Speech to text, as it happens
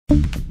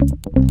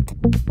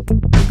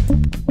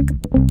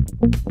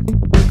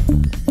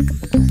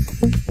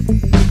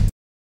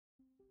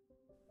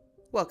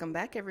Welcome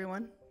back,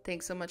 everyone.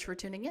 Thanks so much for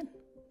tuning in.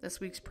 This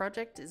week's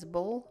project is a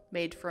bowl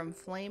made from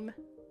flame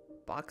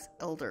box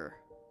elder.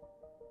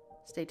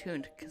 Stay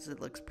tuned because it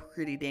looks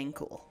pretty dang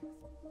cool.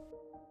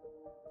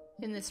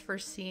 In this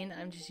first scene,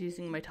 I'm just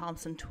using my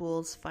Thompson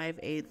Tools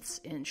 5/8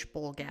 inch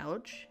bowl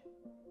gouge,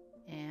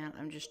 and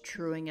I'm just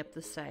truing up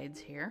the sides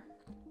here.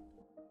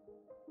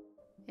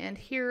 And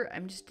here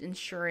I'm just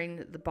ensuring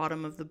that the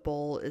bottom of the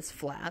bowl is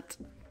flat.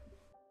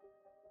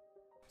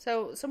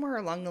 So somewhere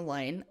along the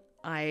line,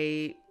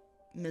 I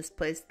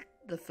misplaced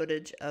the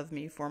footage of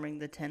me forming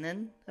the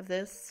tenon of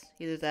this.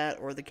 Either that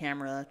or the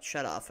camera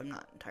shut off, I'm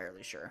not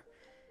entirely sure.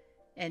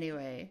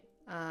 Anyway,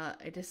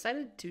 I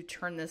decided to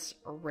turn this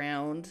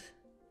around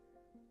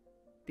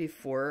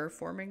before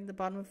forming the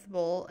bottom of the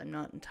bowl. I'm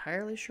not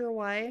entirely sure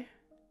why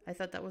I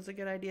thought that was a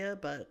good idea,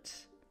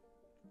 but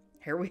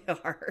here we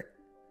are.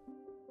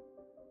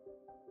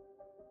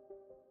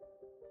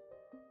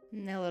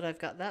 Now that I've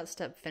got that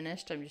step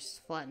finished, I'm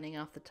just flattening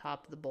off the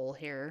top of the bowl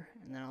here,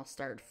 and then I'll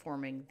start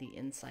forming the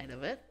inside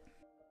of it.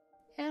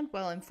 And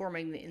while I'm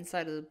forming the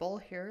inside of the bowl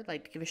here, I'd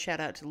like to give a shout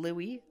out to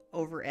Louie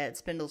over at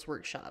Spindle's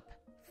Workshop,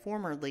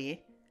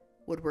 formerly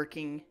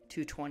Woodworking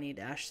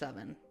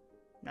 220-7.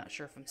 Not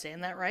sure if I'm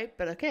saying that right,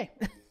 but okay.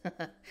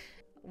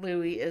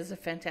 Louie is a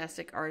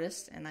fantastic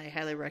artist, and I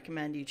highly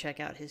recommend you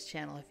check out his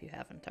channel if you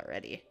haven't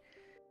already.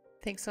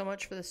 Thanks so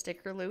much for the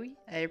sticker, Louie.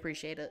 I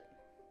appreciate it.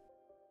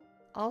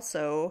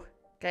 Also,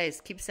 guys,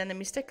 keep sending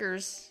me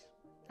stickers.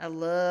 I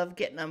love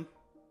getting them,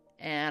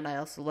 and I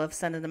also love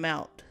sending them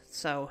out,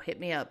 so hit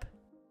me up.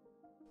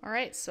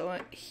 Alright, so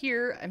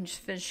here I'm just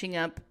finishing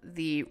up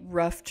the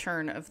rough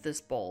turn of this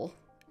bowl,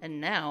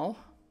 and now,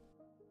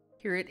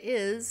 here it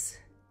is,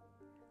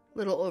 a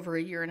little over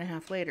a year and a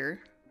half later,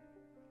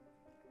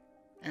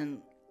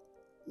 and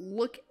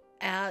look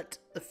at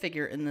the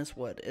figure in this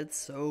wood. It's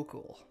so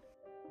cool.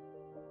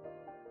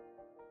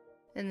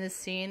 In this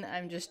scene,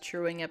 I'm just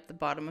truing up the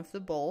bottom of the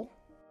bowl.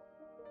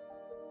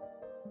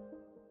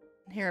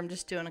 Here I'm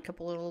just doing a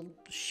couple little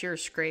shear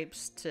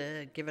scrapes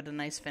to give it a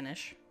nice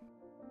finish.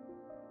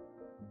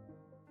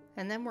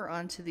 And then we're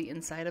on to the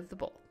inside of the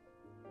bowl.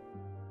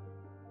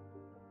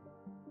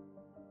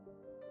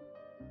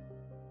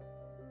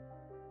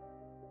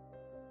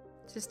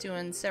 Just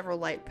doing several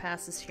light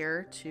passes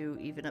here to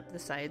even up the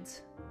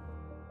sides.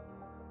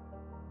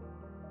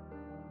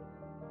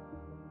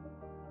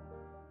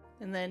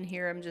 And then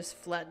here I'm just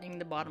flattening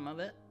the bottom of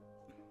it.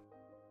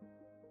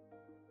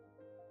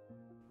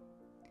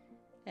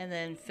 And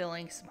then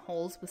filling some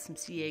holes with some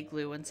CA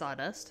glue and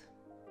sawdust.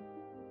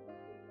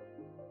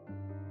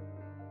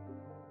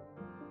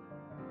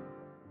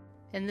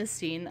 In this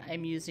scene,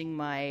 I'm using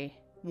my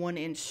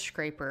 1-inch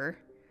scraper,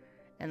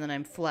 and then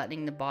I'm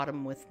flattening the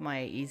bottom with my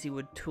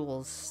Easywood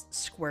Tools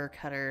square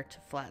cutter to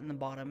flatten the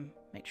bottom,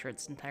 make sure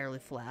it's entirely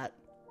flat.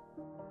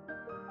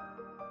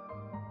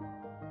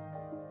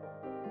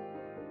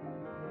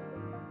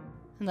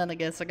 And then I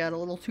guess I got a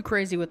little too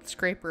crazy with the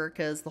scraper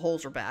because the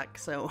holes are back,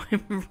 so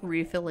I'm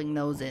refilling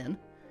those in.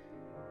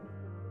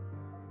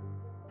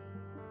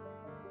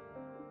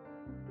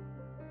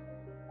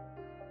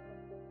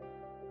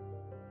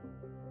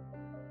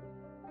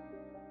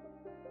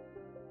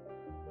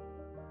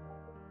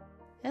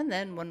 And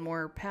then one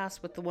more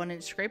pass with the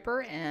 1-inch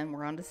scraper and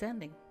we're on to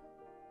sanding.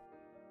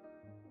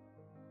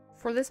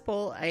 For this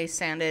bowl, I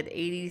sanded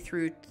 80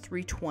 through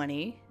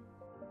 320.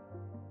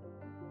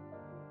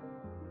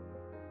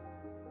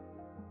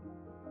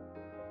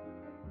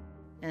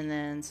 And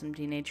then some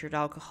Denatured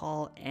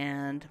Alcohol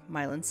and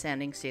Mylands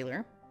sanding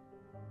sealer.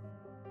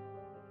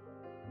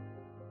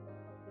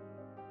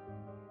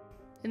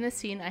 In this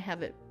scene, I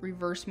have it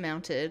reverse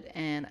mounted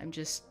and I'm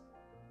just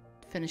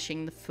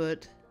finishing the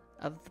foot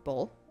of the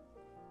bowl.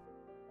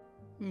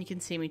 And you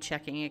can see me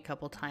checking it a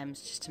couple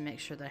times just to make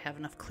sure that I have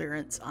enough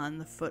clearance on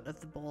the foot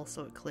of the bowl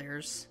so it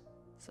clears,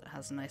 so it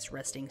has a nice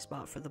resting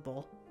spot for the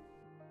bowl.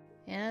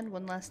 And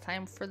one last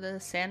time for the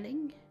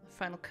sanding,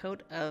 final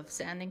coat of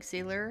sanding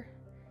sealer.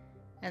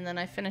 And then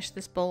I finish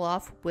this bowl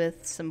off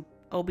with some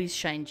Obi's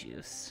Shine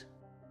Juice.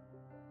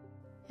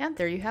 And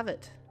there you have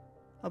it.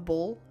 A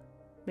bowl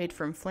made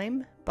from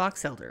flame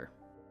box elder.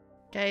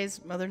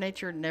 Guys, Mother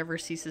Nature never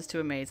ceases to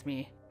amaze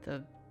me.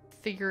 The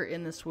figure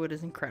in this wood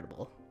is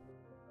incredible.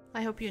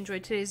 I hope you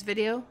enjoyed today's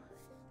video.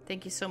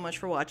 Thank you so much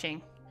for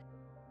watching.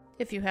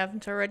 If you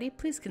haven't already,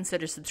 please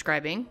consider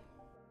subscribing.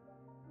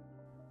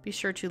 Be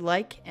sure to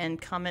like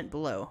and comment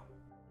below.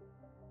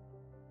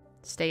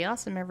 Stay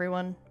awesome,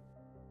 everyone.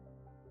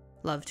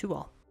 Love to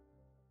all.